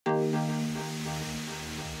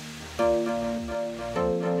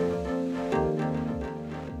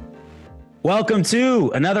Welcome to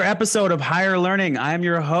another episode of Higher Learning. I am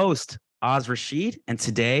your host, Rashid, and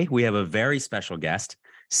today we have a very special guest,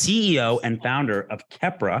 CEO and founder of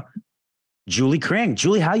Khepra, Julie Kring.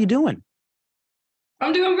 Julie, how you doing?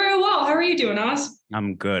 I'm doing very well. How are you doing, Oz?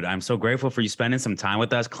 I'm good. I'm so grateful for you spending some time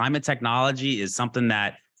with us. Climate technology is something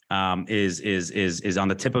that is on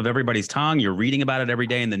the tip of everybody's tongue. You're reading about it every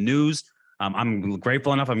day in the news. I'm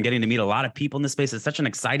grateful enough. I'm getting to meet a lot of people in this space. It's such an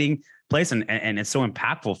exciting place and it's so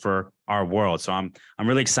impactful for our world. So I'm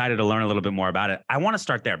really excited to learn a little bit more about it. I want to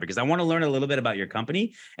start there because I want to learn a little bit about your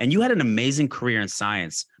company. And you had an amazing career in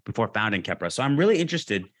science before founding Khepra. So I'm really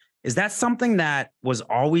interested. Is that something that was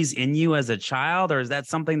always in you as a child, or is that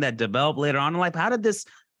something that developed later on in life? How did this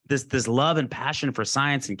love and passion for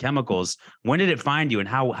science and chemicals, when did it find you, and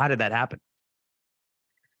how did that happen?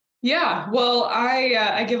 Yeah, well,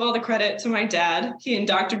 I give all the credit to my dad. He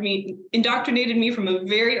indoctrinated me from a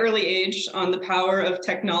very early age on the power of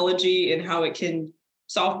technology and how it can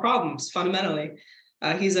solve problems fundamentally.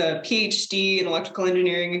 He's a PhD in electrical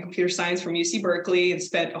engineering and computer science from UC Berkeley and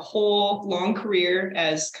spent a whole long career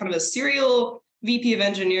as kind of a serial VP of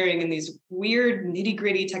engineering in these weird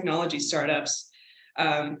nitty-gritty technology startups.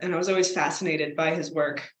 And I was always fascinated by his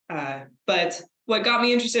work. But what got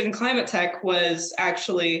me interested in climate tech was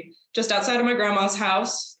actually just outside of my grandma's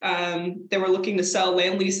house. They were looking to sell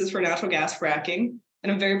land leases for natural gas fracking,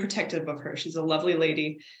 and I'm very protective of her. She's a lovely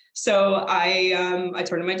lady. So I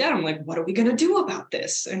turned to my dad. I'm like, what are we going to do about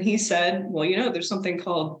this? And he said, well, there's something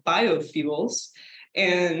called biofuels,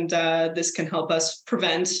 and this can help us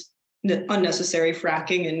prevent unnecessary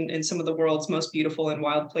fracking in some of the world's most beautiful and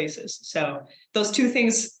wild places. So those two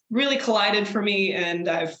things really collided for me, and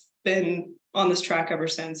I've been on this track ever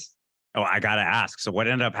since. Oh, I got to ask. So what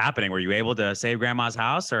ended up happening? Were you able to save grandma's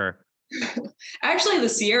house, or? Actually, the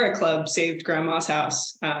Sierra Club saved grandma's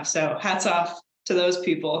house. So hats off to those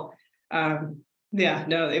people. It's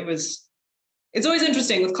always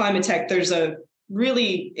interesting with climate tech. There's a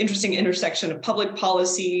really interesting intersection of public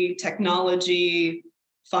policy, technology,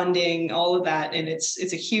 funding, all of that. And it's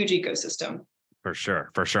a huge ecosystem. For sure.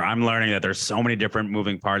 I'm learning that there's so many different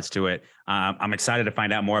moving parts to it. I'm excited to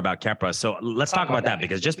find out more about Khepra. So let's talk about that,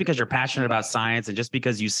 because just because you're passionate about science and just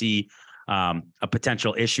because you see a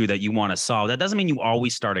potential issue that you want to solve, that doesn't mean you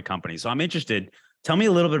always start a company. So I'm interested. Tell me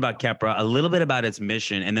a little bit about Khepra, a little bit about its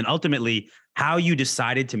mission, and then ultimately how you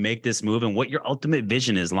decided to make this move and what your ultimate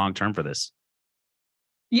vision is long-term for this.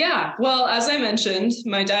 Yeah, well, as I mentioned,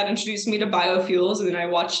 my dad introduced me to biofuels, and then I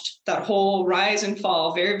watched that whole rise and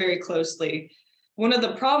fall very, very closely. One of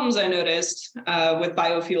the problems I noticed with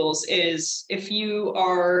biofuels is if you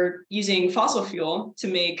are using fossil fuel to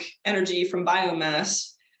make energy from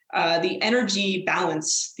biomass, the energy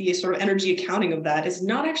balance, the sort of energy accounting of that is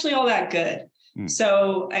not actually all that good.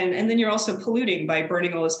 So, and then you're also polluting by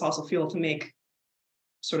burning all this fossil fuel to make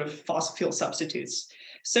sort of fossil fuel substitutes.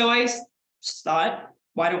 So I thought,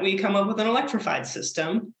 why don't we come up with an electrified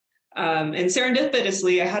system? And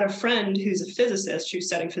serendipitously, I had a friend who's a physicist. She was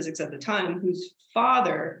studying physics at the time, whose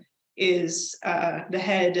father is the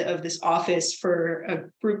head of this office for a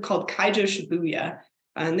group called Kaijo Shibuya,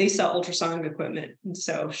 and they sell ultrasonic equipment. And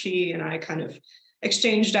so she and I kind of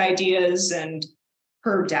exchanged ideas, and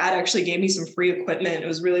her dad actually gave me some free equipment. It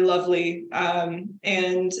was really lovely.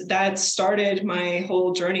 And that started my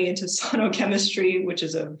whole journey into sonochemistry, which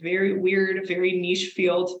is a very weird, very niche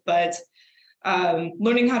field, but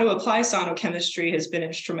learning how to apply sonochemistry has been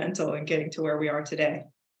instrumental in getting to where we are today.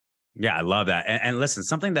 Yeah, I love that. And listen,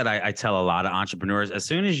 something that I tell a lot of entrepreneurs, as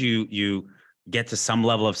soon as you get to some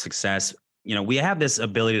level of success, we have this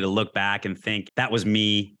ability to look back and think that was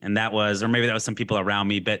me, and that was, or maybe that was some people around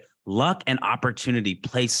me, but luck and opportunity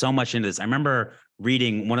play so much into this. I remember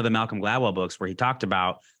reading one of the Malcolm Gladwell books where he talked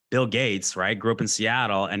about Bill Gates, right? Grew up in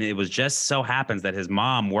Seattle, and it was just so happens that his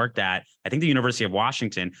mom worked at, I think, the University of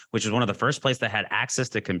Washington, which was one of the first places that had access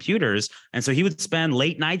to computers. And so he would spend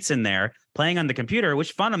late nights in there playing on the computer,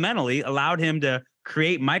 which fundamentally allowed him to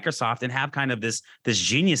create Microsoft and have kind of this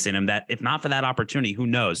genius in him that, if not for that opportunity, who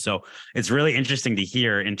knows? So it's really interesting to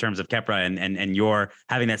hear in terms of Khepra and your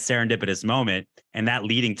having that serendipitous moment and that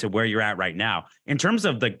leading to where you're at right now. In terms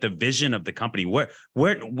of the vision of the company,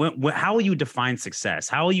 how will you define success?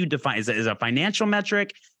 How will you define, is it a financial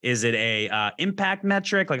metric? Is it a impact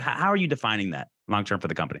metric? Like, how are you defining that long-term for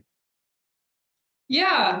the company?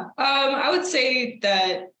 Yeah, I would say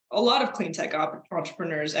that a lot of clean tech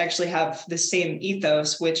entrepreneurs actually have the same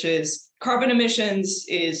ethos, which is carbon emissions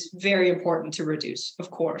is very important to reduce,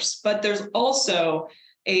 of course, but there's also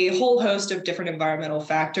a whole host of different environmental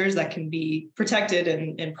factors that can be protected,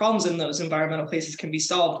 and problems in those environmental places can be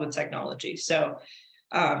solved with technology. So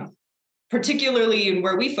particularly in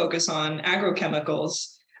where we focus on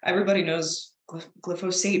agrochemicals. Everybody knows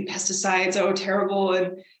glyphosate, pesticides, oh, terrible.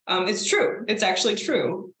 And it's true. It's actually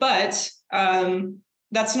true. But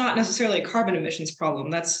that's not necessarily a carbon emissions problem.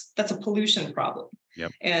 That's a pollution problem.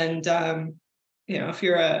 Yep. And if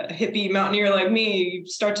you're a hippie mountaineer like me, you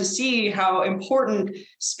start to see how important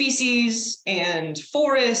species and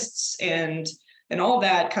forests and all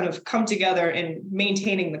that kind of come together in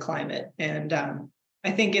maintaining the climate. And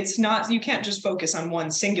I think you can't just focus on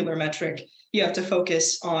one singular metric. You have to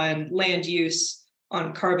focus on land use,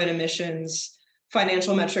 on carbon emissions.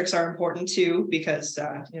 Financial metrics are important too, because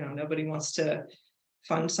nobody wants to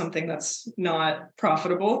fund something that's not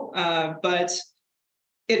profitable. But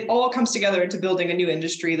it all comes together into building a new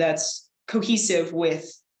industry that's cohesive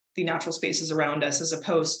with the natural spaces around us, as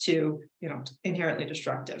opposed to, inherently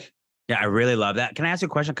destructive. Yeah, I really love that. Can I ask you a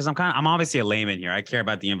question? Because I'm obviously a layman here. I care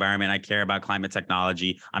about the environment. I care about climate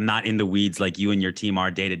technology. I'm not in the weeds like you and your team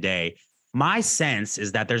are day to day. My sense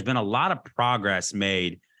is that there's been a lot of progress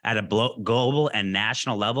made at a global and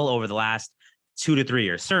national level over the last 2 to 3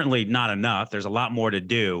 years. Certainly not enough. There's a lot more to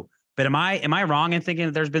do. But am I wrong in thinking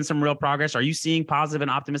that there's been some real progress? Are you seeing positive and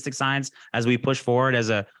optimistic signs as we push forward as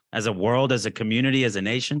a world, as a community, as a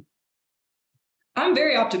nation? I'm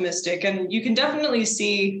very optimistic, and you can definitely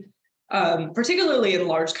see, particularly in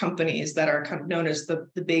large companies that are kind of known as the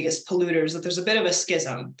biggest polluters, that there's a bit of a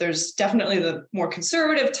schism. There's definitely the more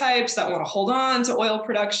conservative types that want to hold on to oil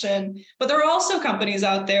production, but there are also companies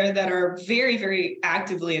out there that are very, very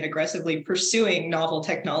actively and aggressively pursuing novel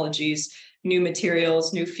technologies, new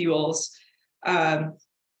materials, new fuels. And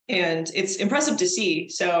it's impressive to see.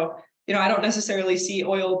 So, I don't necessarily see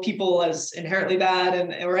oil people as inherently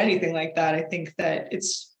bad or anything like that. I think that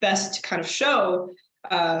it's best to kind of show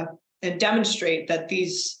and demonstrate that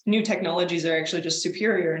these new technologies are actually just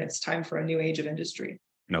superior, and it's time for a new age of industry.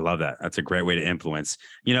 I love that. That's a great way to influence.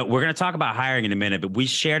 We're going to talk about hiring in a minute, but we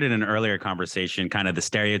shared in an earlier conversation kind of the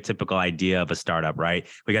stereotypical idea of a startup, right?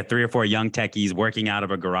 We got 3 or 4 young techies working out of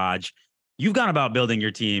a garage. You've gone about building your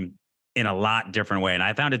team in a lot different way, and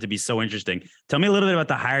I found it to be so interesting. Tell me a little bit about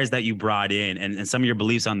the hires that you brought in and some of your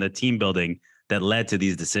beliefs on the team building that led to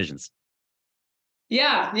these decisions.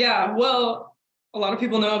 Yeah. Well, a lot of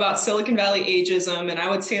people know about Silicon Valley ageism, and I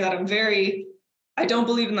would say that I don't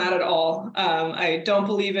believe in that at all. I don't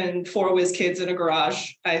believe in 4 whiz kids in a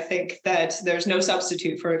garage. I think that there's no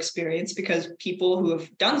substitute for experience, because people who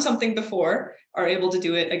have done something before are able to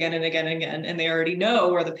do it again and again and again, and they already know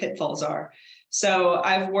where the pitfalls are. So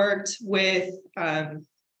I've worked with a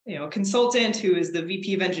consultant who is the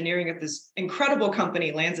VP of engineering at this incredible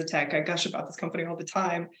company, Lanzatech. I gush about this company all the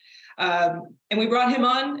time. And we brought him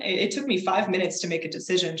on. It took me 5 minutes to make a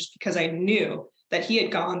decision, just because I knew that he had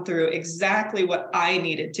gone through exactly what I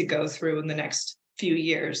needed to go through in the next few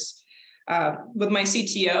years. With my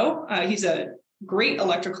CTO, he's a great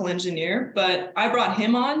electrical engineer, but I brought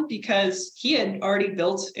him on because he had already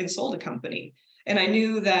built and sold a company. And I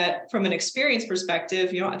knew that from an experience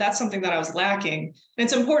perspective, that's something that I was lacking. And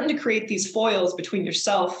it's important to create these foils between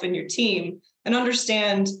yourself and your team and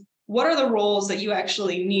understand what are the roles that you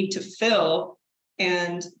actually need to fill.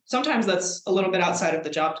 And sometimes that's a little bit outside of the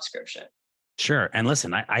job description. Sure. And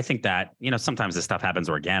listen, I think that, sometimes this stuff happens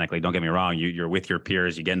organically. Don't get me wrong. You're with your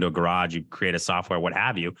peers, you get into a garage, you create a software, what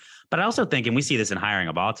have you. But I also think, and we see this in hiring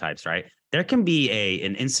of all types, right? There can be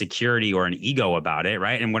an insecurity or an ego about it,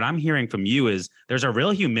 right? And what I'm hearing from you is there's a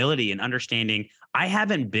real humility in understanding I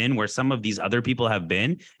haven't been where some of these other people have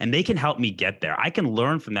been, and they can help me get there. I can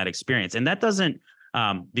learn from that experience. And that doesn't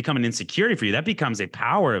become an insecurity for you. That becomes a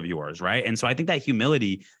power of yours, right? And so I think that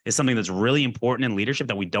humility is something that's really important in leadership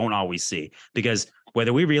that we don't always see, because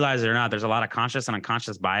whether we realize it or not, there's a lot of conscious and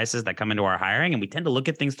unconscious biases that come into our hiring, and we tend to look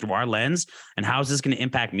at things through our lens and how is this going to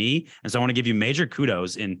impact me? And so I want to give you major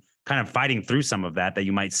kudos in kind of fighting through some of that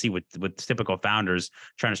you might see with typical founders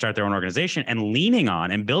trying to start their own organization and leaning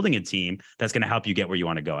on and building a team that's going to help you get where you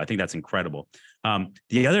want to go. I think that's incredible.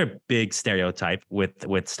 The other big stereotype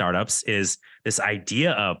with startups is this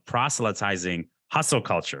idea of proselytizing hustle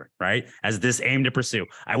culture, right? As this aim to pursue.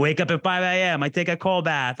 I wake up at 5 a.m., I take a cold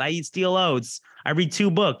bath, I eat steel oats, I read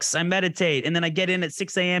 2 books, I meditate, and then I get in at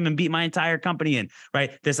 6 a.m. and beat my entire company in,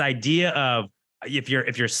 right? This idea of if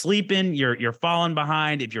you're sleeping, you're falling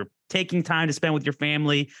behind. If you're taking time to spend with your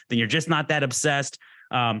family, then you're just not that obsessed.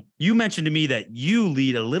 You mentioned to me that you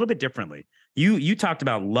lead a little bit differently. You talked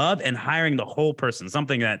about love and hiring the whole person,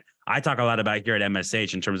 something that I talk a lot about here at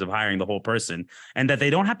MSH in terms of hiring the whole person, and that they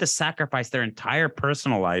don't have to sacrifice their entire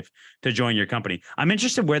personal life to join your company. I'm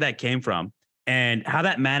interested where that came from and how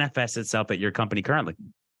that manifests itself at your company currently.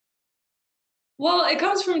 Well, it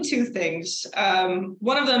comes from two things.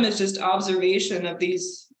 One of them is just observation of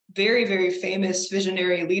these very, very famous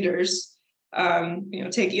visionary leaders.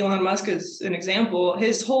 Take Elon Musk as an example.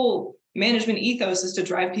 His whole management ethos is to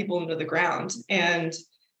drive people into the ground. And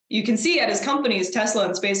you can see at his companies, Tesla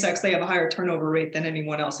and SpaceX, they have a higher turnover rate than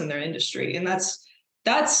anyone else in their industry. And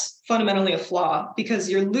that's fundamentally a flaw, because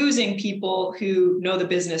you're losing people who know the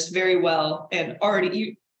business very well, and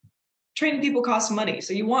training people costs money.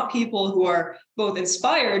 So you want people who are both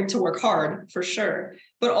inspired to work hard, for sure,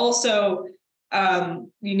 but also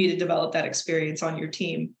you need to develop that experience on your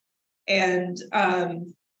team. And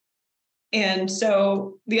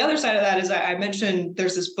so the other side of that is, I mentioned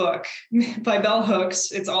there's this book by Bell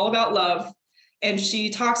Hooks. It's all about love. And she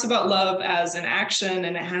talks about love as an action,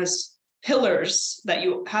 and it has pillars that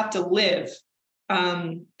you have to live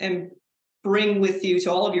and bring with you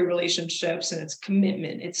to all of your relationships. And it's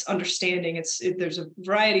commitment, it's understanding, there's a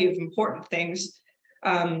variety of important things.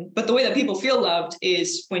 But the way that people feel loved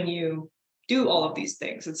is when you do all of these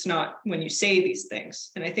things. It's not when you say these things.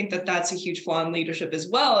 And I think that that's a huge flaw in leadership, as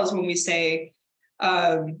well as when we say,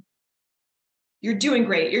 you're doing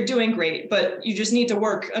great, but you just need to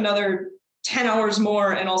work another 10 hours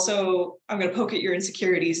more. And also I'm going to poke at your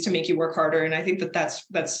insecurities to make you work harder. And I think that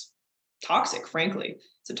that's toxic, frankly.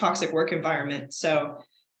 It's a toxic work environment. So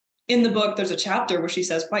in the book, there's a chapter where she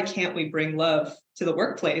says, why can't we bring love to the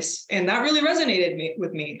workplace? And that really resonated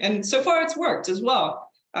with me. And so far it's worked as well.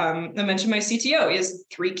 I mentioned my CTO, he has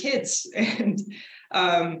 3 kids, and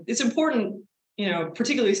it's important,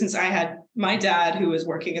 particularly since I had my dad who was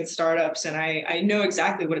working in startups, and I know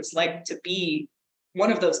exactly what it's like to be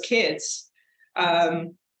one of those kids.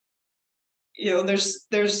 There's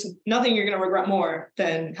nothing you're going to regret more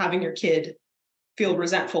than having your kid feel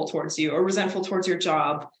resentful towards you, or resentful towards your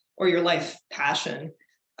job or your life passion.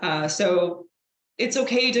 So it's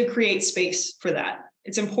okay to create space for that.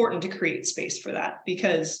 It's important to create space for that,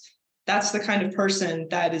 because that's the kind of person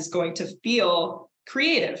that is going to feel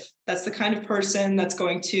creative. That's the kind of person that's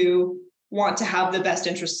going to want to have the best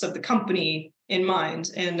interests of the company in mind.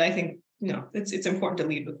 And I think, it's important to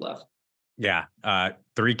lead with love. Yeah.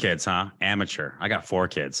 3 kids, huh? Amateur. I got 4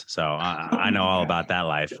 kids, so I know all about that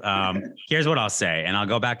life. Here's what I'll say, and I'll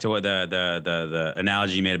go back to what the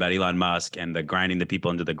analogy you made about Elon Musk and the grinding the people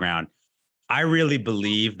into the ground. I really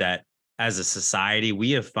believe that as a society,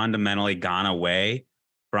 we have fundamentally gone away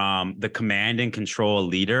from the command and control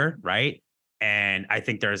leader, right? And I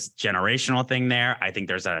think there's generational thing there. I think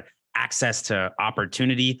there's a access to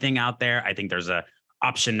opportunity thing out there. I think there's a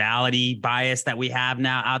optionality bias that we have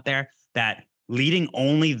now out there, that leading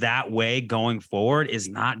only that way going forward is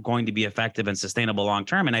not going to be effective and sustainable long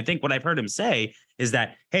term. And I think what I've heard him say is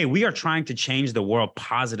that, hey, we are trying to change the world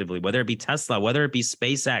positively, whether it be Tesla, whether it be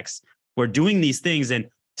SpaceX. We're doing these things, and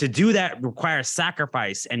to do that requires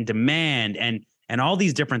sacrifice and demand and all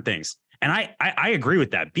these different things. And I agree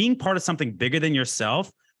with that. Being part of something bigger than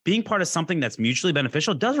yourself, being part of something that's mutually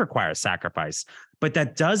beneficial, does require sacrifice. But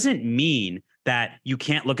that doesn't mean that you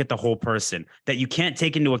can't look at the whole person, that you can't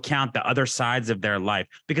take into account the other sides of their life.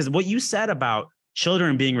 Because what you said about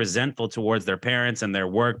children being resentful towards their parents and their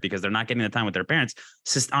work because they're not getting the time with their parents,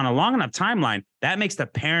 just on a long enough timeline, that makes the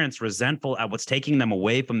parents resentful at what's taking them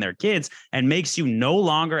away from their kids, and makes you no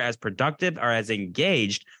longer as productive or as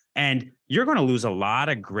engaged. And you're going to lose a lot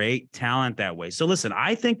of great talent that way. So listen,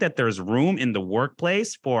 I think that there's room in the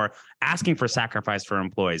workplace for asking for sacrifice for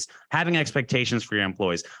employees, having expectations for your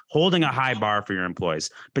employees, holding a high bar for your employees.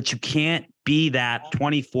 But you can't be that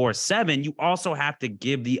 24/7. You also have to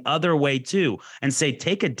give the other way too, and say,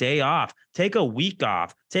 take a day off, take a week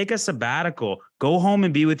off, take a sabbatical, go home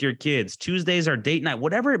and be with your kids. Tuesdays are date night,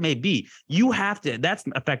 whatever it may be. You have to, that's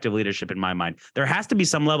effective leadership in my mind. There has to be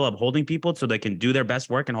some level of holding people so they can do their best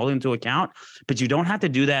work and holding them to account. But you don't have to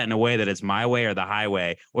do that in a way that it's my way or the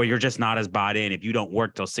highway, or you're just not as bought in if you don't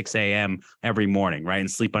work till 6 a.m. every morning, right? And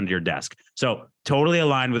sleep under your desk. So totally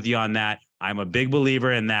aligned with you on that. I'm a big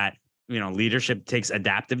believer in that. Leadership takes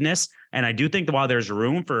adaptiveness. And I do think that while there's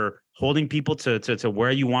room for holding people to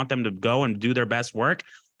where you want them to go and do their best work,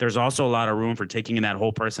 there's also a lot of room for taking in that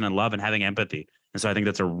whole person in love and having empathy. And so I think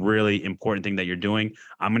that's a really important thing that you're doing.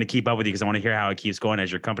 I'm going to keep up with you because I want to hear how it keeps going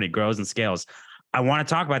as your company grows and scales. I want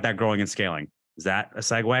to talk about that growing and scaling. Is that a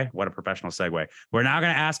segue? What a professional segue. We're now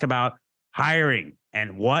going to ask about hiring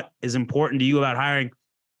and what is important to you about hiring.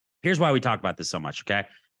 Here's why we talk about this so much, okay?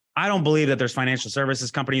 I don't believe that there's financial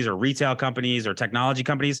services companies or retail companies or technology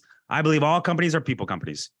companies. I believe all companies are people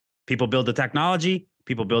companies. People build the technology,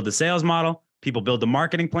 people build the sales model, people build the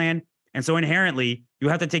marketing plan. And so inherently, you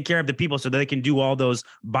have to take care of the people so that they can do all those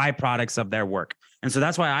byproducts of their work. And so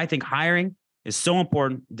that's why I think hiring is so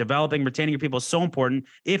important. Developing, retaining your people is so important,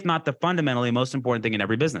 if not the fundamentally most important thing in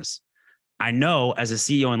every business. I know as a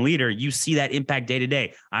CEO and leader, you see that impact day to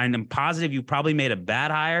day. I'm positive you probably made a bad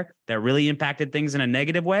hire that really impacted things in a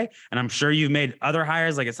negative way. And I'm sure you've made other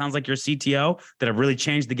hires, like it sounds like your CTO, that have really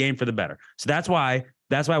changed the game for the better. So that's why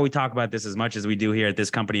we talk about this as much as we do here at this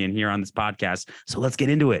company and here on this podcast. So let's get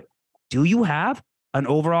into it. Do you have an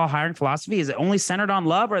overall hiring philosophy? Is it only centered on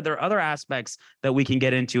love, or are there other aspects that we can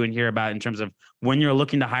get into and hear about in terms of when you're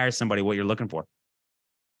looking to hire somebody, what you're looking for?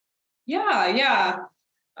 Yeah.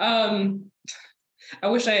 I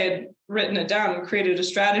wish I had written it down and created a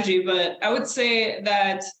strategy, but I would say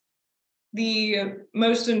that the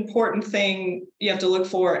most important thing you have to look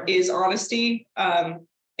for is honesty.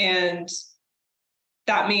 And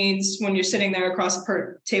that means when you're sitting there across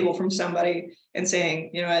the table from somebody and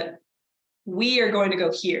saying, you know what, we are going to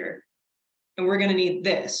go here and we're going to need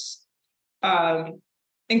this.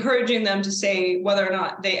 Encouraging them to say whether or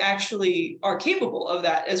not they actually are capable of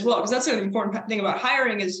that as well. Because that's an important thing about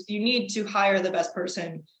hiring is you need to hire the best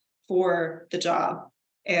person for the job.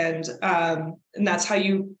 And that's how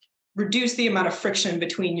you reduce the amount of friction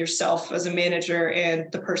between yourself as a manager and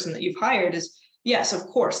the person that you've hired is, yes, of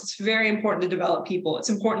course, it's very important to develop people. It's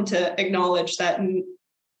important to acknowledge that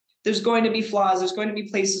there's going to be flaws. There's going to be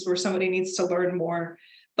places where somebody needs to learn more.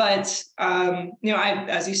 But,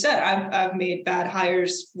 as you said, I've made bad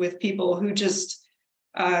hires with people who just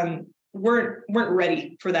weren't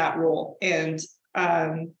ready for that role. And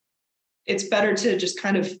it's better to just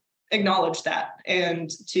kind of acknowledge that and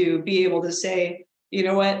to be able to say, you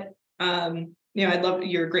know what, I'd love,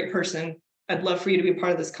 you're a great person. I'd love for you to be a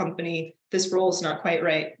part of this company. This role is not quite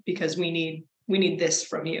right because we need this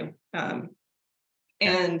from you.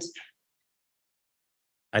 And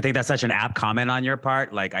I think that's such an apt comment on your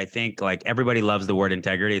part. Like, I think like everybody loves the word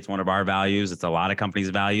integrity. It's one of our values. It's a lot of companies'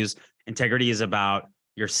 values. Integrity is about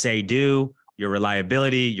your say-do, your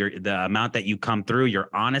reliability, the amount that you come through, your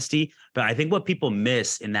honesty. But I think what people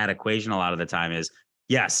miss in that equation a lot of the time is,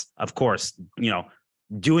 yes, of course,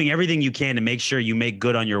 doing everything you can to make sure you make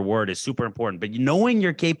good on your word is super important. But knowing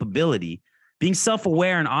your capability, being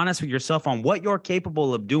self-aware and honest with yourself on what you're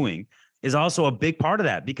capable of doing is also a big part of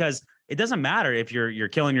that, because it doesn't matter if you're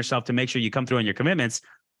killing yourself to make sure you come through on your commitments.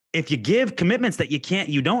 If you give commitments that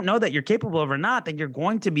you don't know that you're capable of or not, then you're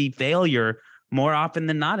going to be failure more often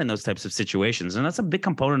than not in those types of situations. And that's a big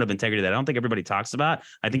component of integrity that I don't think everybody talks about.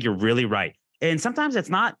 I think you're really right. And sometimes it's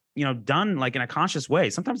not, done like in a conscious way.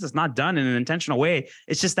 Sometimes it's not done in an intentional way.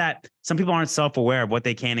 It's just that some people aren't self-aware of what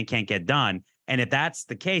they can and can't get done. And if that's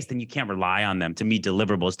the case, then you can't rely on them to meet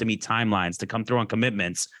deliverables, to meet timelines, to come through on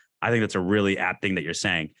commitments. I think that's a really apt thing that you're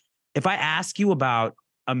saying. If I ask you about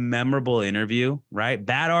a memorable interview, right?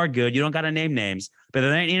 Bad or good, you don't got to name names, but are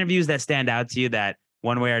there any interviews that stand out to you that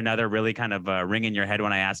one way or another really kind of ring in your head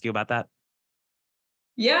when I ask you about that?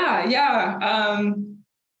 Yeah.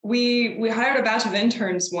 We hired a batch of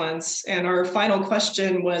interns once, and our final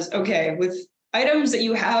question was, okay, with items that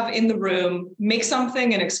you have in the room, make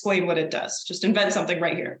something and explain what it does. Just invent something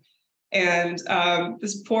right here. And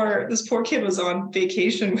this poor kid was on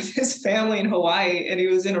vacation with his family in Hawaii, and he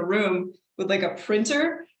was in a room with like a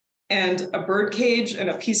printer and a bird cage and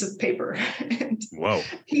a piece of paper. And whoa!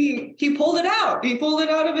 He pulled it out. He pulled it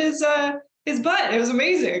out of his butt. It was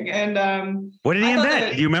amazing. And what did he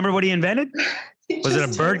invent? Do you remember what he invented? Was it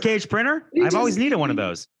a bird cage printer? I've always needed one of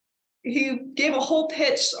those. He gave a whole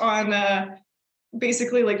pitch on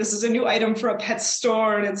basically like, this is a new item for a pet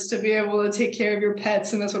store and it's to be able to take care of your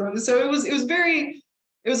pets. And that's what it was. So it was a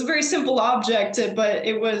very simple object, but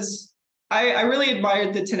I really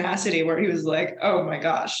admired the tenacity where he was like, oh my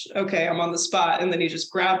gosh, okay, I'm on the spot. And then he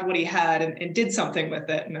just grabbed what he had and did something with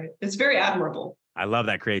it. And it's very admirable. I love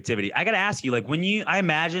that creativity. I got to ask you, like I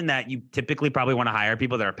imagine that you typically probably want to hire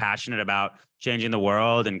people that are passionate about changing the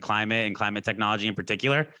world and climate technology in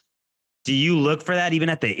particular. Do you look for that even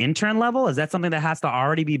at the intern level? Is that something that has to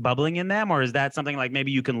already be bubbling in them? Or is that something like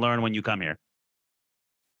maybe you can learn when you come here?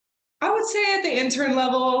 I would say at the intern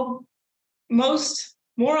level,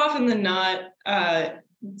 more often than not,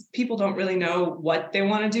 people don't really know what they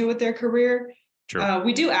want to do with their career. True.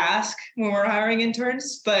 We do ask when we're hiring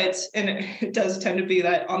interns, and it does tend to be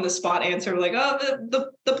that on the spot answer, like, oh,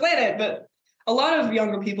 the planet. But a lot of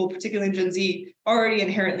younger people, particularly in Gen Z, already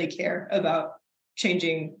inherently care about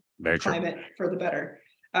changing climate for the better.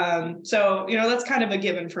 So, that's kind of a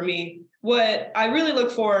given for me. What I really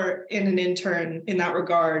look for in an intern in that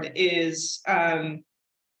regard is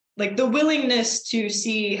like the willingness to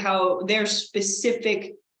see how their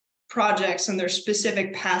specific projects and their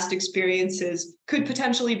specific past experiences could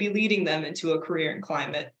potentially be leading them into a career in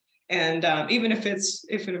climate. And even if it's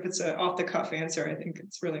an off the cuff answer, I think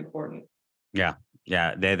it's really important. Yeah.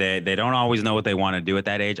 Yeah. They don't always know what they want to do at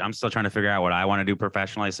that age. I'm still trying to figure out what I want to do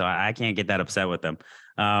professionally. So I can't get that upset with them.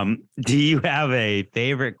 Do you have a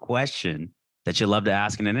favorite question that you love to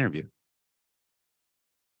ask in an interview?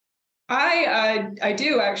 I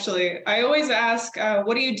do actually. I always ask,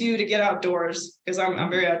 what do you do to get outdoors? Because I'm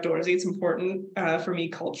very outdoorsy. It's important for me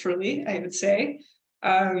culturally, I would say.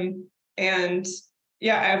 And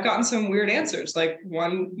yeah, I've gotten some weird answers. Like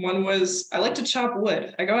one was, I like to chop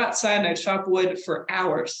wood. I go outside and I chop wood for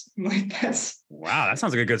hours. I'm like, that's Wow, that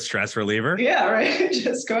sounds like a good stress reliever. yeah, right.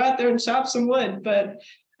 Just go out there and chop some wood. But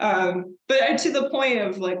to the point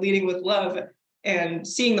of like leading with love and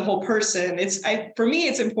seeing the whole person, for me,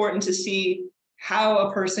 it's important to see how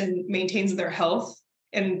a person maintains their health.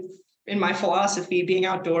 And in my philosophy, being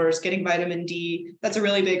outdoors, getting vitamin D, that's a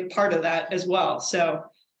really big part of that as well. So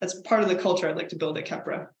that's part of the culture I'd like to build at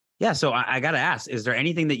Khepra. Yeah. So I got to ask, is there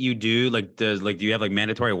anything that you do? Do you have like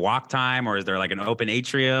mandatory walk time, or is there like an open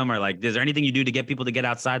atrium, or like, is there anything you do to get people to get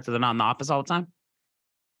outside so they're not in the office all the time?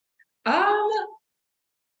 Um,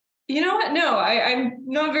 you know what? No, I'm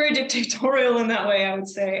not very dictatorial in that way, I would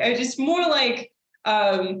say. I just more like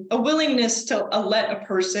a willingness to let a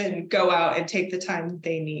person go out and take the time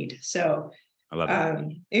they need. So I love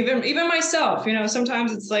it. Even myself,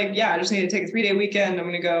 sometimes it's like, yeah, I just need to take a 3-day weekend. I'm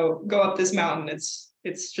going to go up this mountain.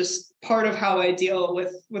 It's just part of how I deal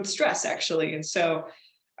with stress, actually. And so,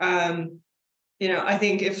 I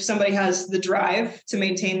think if somebody has the drive to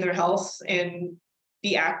maintain their health and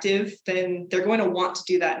be active, then they're going to want to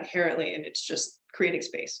do that inherently. And it's just creating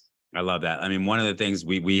space. I love that. I mean, one of the things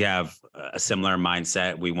we have a similar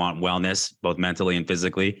mindset. We want wellness, both mentally and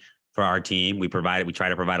physically, for our team. We try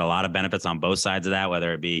to provide a lot of benefits on both sides of that,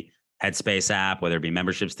 whether it be Headspace app, whether it be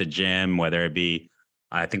memberships to gym, whether it be,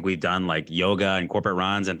 I think we've done like yoga and corporate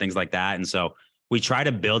runs and things like that. And so we try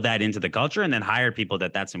to build that into the culture and then hire people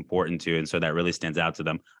that's important to. And so that really stands out to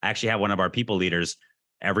them. I actually have one of our people leaders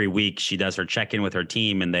every week. She does her check-in with her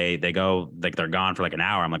team and they go, like, they're gone for like an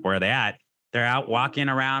hour. I'm like, where are they at? They're out walking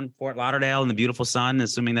around Fort Lauderdale in the beautiful sun,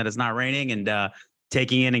 assuming that it's not raining, and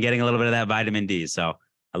taking in and getting a little bit of that vitamin D. So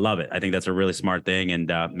I love it. I think that's a really smart thing,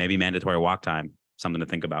 and maybe mandatory walk time, something to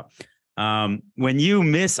think about. When you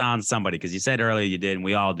miss on somebody, because you said earlier you did, and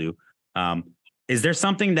we all do, is there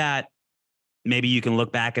something that maybe you can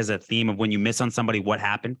look back as a theme of when you miss on somebody, what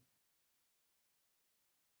happened?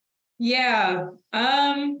 Yeah.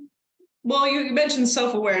 Well, you mentioned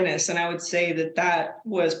self-awareness, and I would say that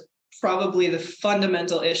was probably the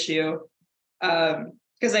fundamental issue.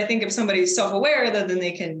 Because I think if somebody's self-aware, then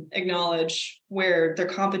they can acknowledge where their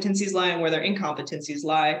competencies lie and where their incompetencies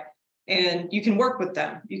lie. And you can work with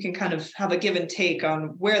them. You can kind of have a give and take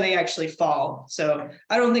on where they actually fall. So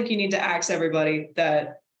I don't think you need to axe everybody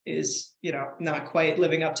that is, not quite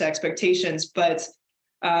living up to expectations. But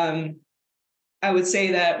I would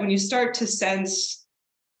say that when you start to sense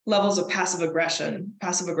levels of passive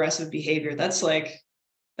aggressive behavior, that's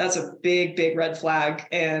a big, big red flag.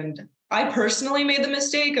 And I personally made the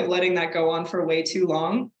mistake of letting that go on for way too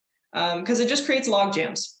long, because it just creates log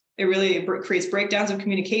jams. It really creates breakdowns of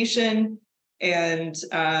communication, and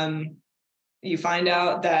you find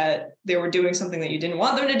out that they were doing something that you didn't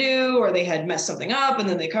want them to do, or they had messed something up and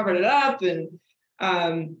then they covered it up. And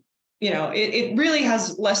it really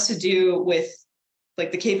has less to do with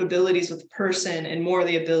like the capabilities of the person and more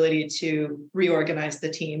the ability to reorganize the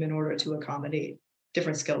team in order to accommodate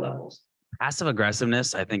different skill levels. Passive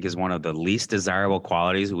aggressiveness, I think, is one of the least desirable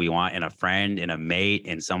qualities we want in a friend, in a mate,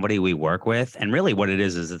 in somebody we work with. And really what it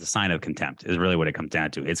is it's a sign of contempt is really what it comes down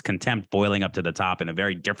to. It's contempt boiling up to the top in a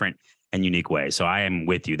very different and unique way. So I am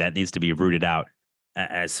with you. That needs to be rooted out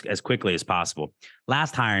as quickly as possible.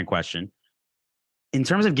 Last hiring question. In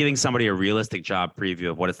terms of giving somebody a realistic job preview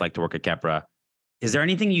of what it's like to work at Khepra, is there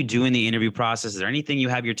anything you do in the interview process? Is there anything you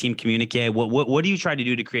have your team communicate? What do you try to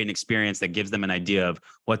do to create an experience that gives them an idea of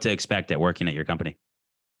what to expect at working at your company?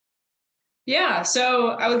 Yeah, so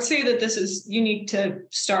I would say that this is unique to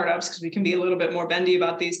startups because we can be a little bit more bendy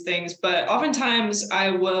about these things. But oftentimes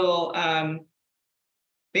I will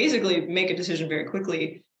basically make a decision very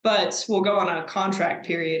quickly, but we'll go on a contract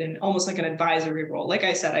period and almost like an advisory role. Like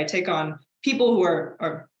I said, I take on people who are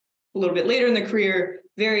a little bit later in the career,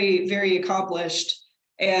 very, very accomplished.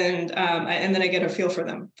 And then I get a feel for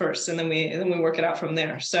them first, and then we work it out from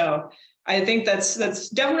there. So I think that's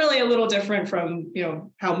definitely a little different from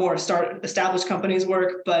how more established companies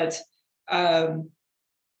work. But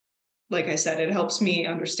like I said, it helps me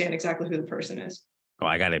understand exactly who the person is. Oh,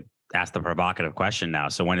 I got to ask the provocative question now.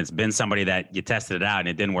 So when it's been somebody that you tested it out and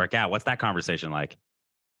it didn't work out, what's that conversation like?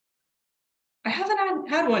 I haven't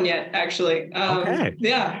had one yet, actually. Okay.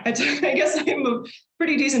 Yeah, I guess I'm a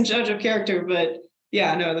pretty decent judge of character, but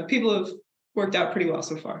yeah, no, the people have worked out pretty well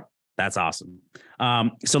so far. That's awesome.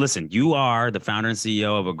 So listen, you are the founder and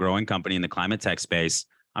CEO of a growing company in the climate tech space.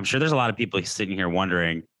 I'm sure there's a lot of people sitting here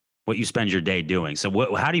wondering what you spend your day doing. So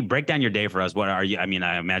how do you break down your day for us? What are you? I mean,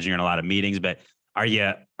 I imagine you're in a lot of meetings, but are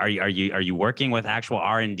you working with actual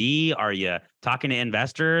R&D? Are you talking to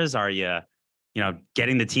investors? Are you,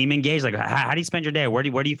 getting the team engaged? Like, how do you spend your day? Where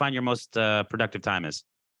do you find your most productive time is?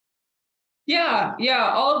 Yeah,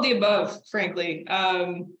 all of the above, frankly.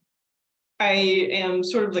 I am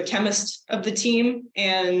sort of the chemist of the team.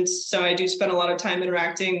 And so I do spend a lot of time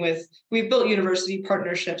interacting we've built university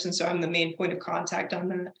partnerships. And so I'm the main point of contact on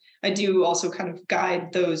that. I do also kind of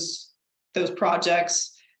guide those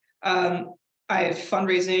projects.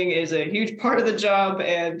 Fundraising is a huge part of the job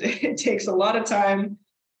and it takes a lot of time.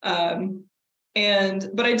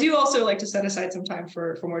 But I do also like to set aside some time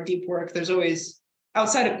for more deep work. There's always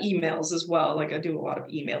outside of emails as well. Like I do a lot of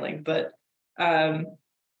emailing, but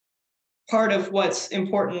part of what's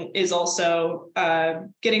important is also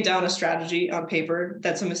getting down a strategy on paper.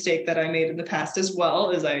 That's a mistake that I made in the past as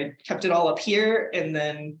well, is I kept it all up here and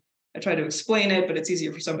then I try to explain it, but it's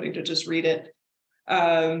easier for somebody to just read it.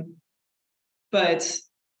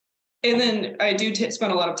 And then I do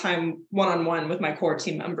spend a lot of time one-on-one with my core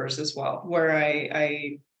team members as well, where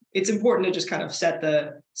it's important to just kind of set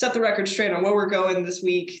the record straight on where we're going this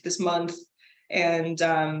week, this month. And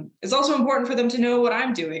it's also important for them to know what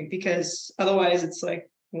I'm doing, because otherwise it's like,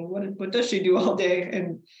 well, what does she do all day?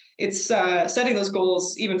 And it's setting those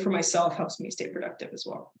goals, even for myself, helps me stay productive as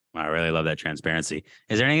well. I really love that transparency.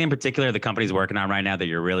 Is there anything in particular the company's working on right now that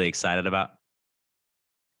you're really excited about?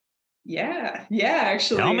 Yeah,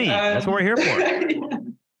 actually. Tell me. That's what we're here for.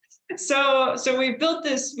 Yeah. So we built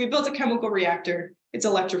a chemical reactor. It's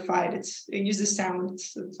electrified. It uses sound.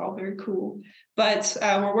 It's all very cool. But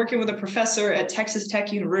we're working with a professor at Texas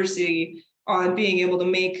Tech University on being able to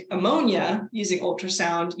make ammonia using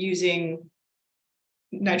ultrasound, using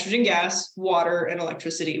nitrogen gas, water, and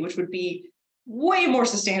electricity, which would be way more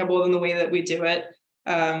sustainable than the way that we do it.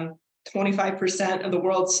 25% of the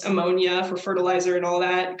world's ammonia for fertilizer and all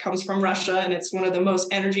that comes from Russia, and it's one of the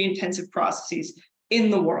most energy-intensive processes in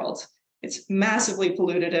the world. It's massively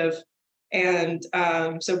pollutive. And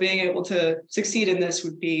so being able to succeed in this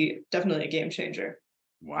would be definitely a game changer.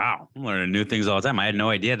 Wow. I'm learning new things all the time. I had no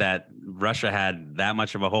idea that Russia had that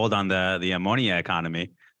much of a hold on the ammonia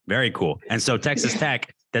economy. Very cool. And so Texas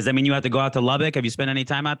Tech, does that mean you have to go out to Lubbock? Have you spent any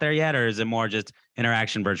time out there yet? Or is it more just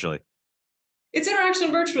interaction virtually? It's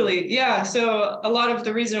interaction virtually. Yeah. So a lot of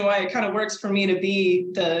the reason why it kind of works for me to be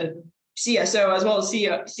the CSO as well as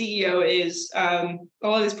CEO is a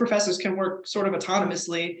lot of these professors can work sort of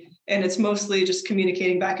autonomously, and it's mostly just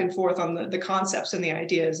communicating back and forth on the concepts and the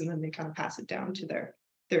ideas, and then they kind of pass it down to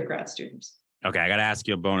their grad students. Okay, I got to ask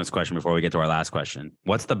you a bonus question before we get to our last question.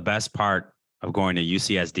 What's the best part of going to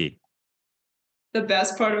UCSD? The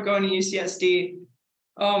best part of going to UCSD?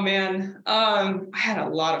 Oh man, I had a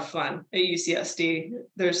lot of fun at UCSD.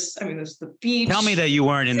 There's the beach. Tell me that you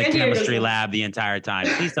weren't in the chemistry lab the entire time.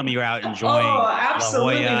 Please tell me you're out enjoying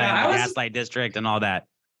absolutely La Jolla and the Gaslight District and all that.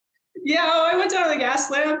 Yeah, I went down to the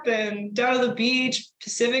gas lamp and down to the beach,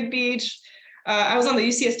 Pacific Beach. I was on the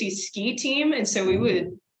UCSD ski team, and so we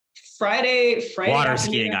would Friday water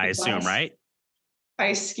skiing, I assume, right?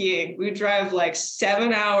 Ice skiing. We would drive like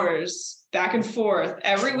 7 hours back and forth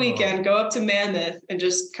every weekend, go up to Mammoth and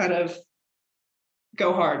just kind of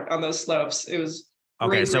go hard on those slopes. It was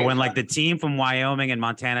okay. So when like the team from Wyoming and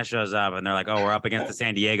Montana shows up and they're like, oh, we're up against the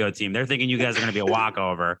San Diego team, they're thinking you guys are going to be a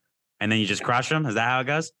walkover, and then you just crush them. Is that how it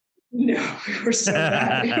goes? No, we were so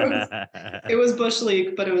bad. It was bush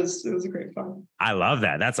league, but it was a great fun. I love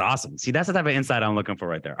that. That's awesome. See, that's the type of insight I'm looking for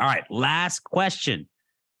right there. All right. Last question.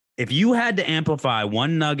 If you had to amplify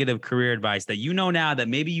one nugget of career advice that you know now that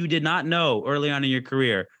maybe you did not know early on in your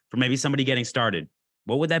career for maybe somebody getting started,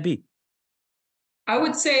 what would that be? I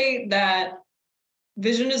would say that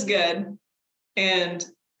vision is good. And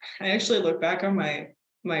I actually look back on my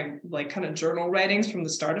like kind of journal writings from the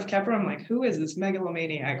start of Khepra. I'm like, who is this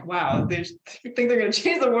megalomaniac? Wow, they think they're going to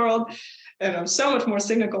change the world. And I'm so much more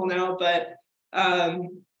cynical now, but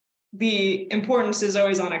the importance is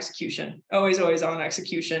always on execution, always on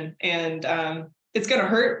execution. And it's going to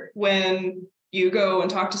hurt when you go and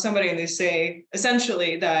talk to somebody and they say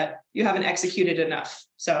essentially that you haven't executed enough.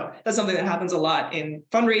 So that's something that happens a lot in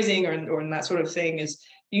fundraising or in that sort of thing, is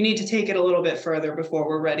you need to take it a little bit further before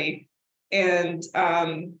we're ready. And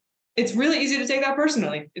it's really easy to take that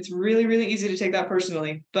personally. It's really, really easy to take that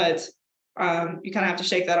personally, but you kind of have to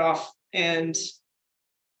shake that off and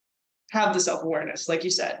have the self-awareness, like you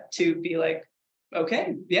said, to be like,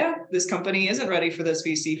 okay, yeah, this company isn't ready for this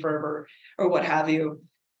VC fervor or what have you.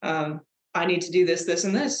 I need to do this, this,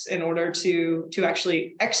 and this in order to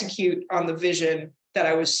actually execute on the vision that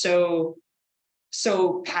I was so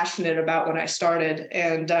passionate about when I started.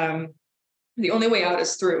 And the only way out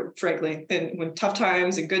is through, frankly. And when tough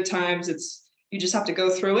times and good times, you just have to go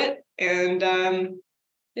through it and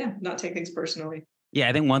not take things personally. Yeah,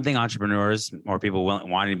 I think one thing entrepreneurs or people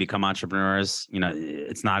wanting to become entrepreneurs,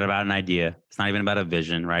 it's not about an idea. It's not even about a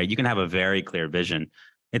vision, right? You can have a very clear vision.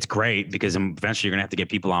 It's great because eventually you're going to have to get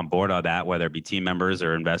people on board on that, whether it be team members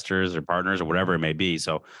or investors or partners or whatever it may be.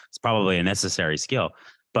 So it's probably a necessary skill.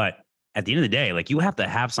 But at the end of the day, like, you have to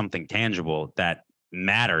have something tangible that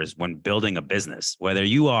matters when building a business, whether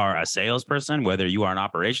you are a salesperson, whether you are an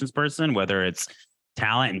operations person, whether it's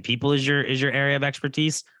talent and people is your area of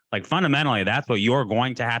expertise. Like, fundamentally, that's what you're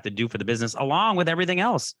going to have to do for the business, along with everything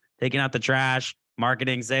else, taking out the trash,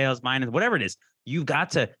 marketing, sales, finance, whatever it is. You've got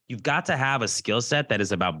to have a skill set that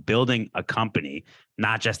is about building a company,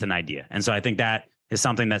 not just an idea. And so I think that is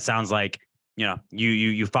something that sounds like,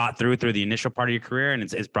 you fought through the initial part of your career, and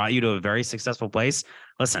it's brought you to a very successful place.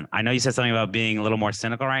 Listen, I know you said something about being a little more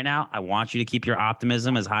cynical right now. I want you to keep your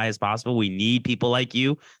optimism as high as possible. We need people like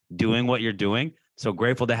you doing what you're doing. So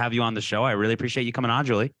grateful to have you on the show. I really appreciate you coming on,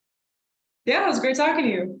 Julie. Yeah, it was great talking to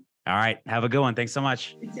you. All right. Have a good one. Thanks so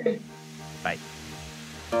much. You too. Bye.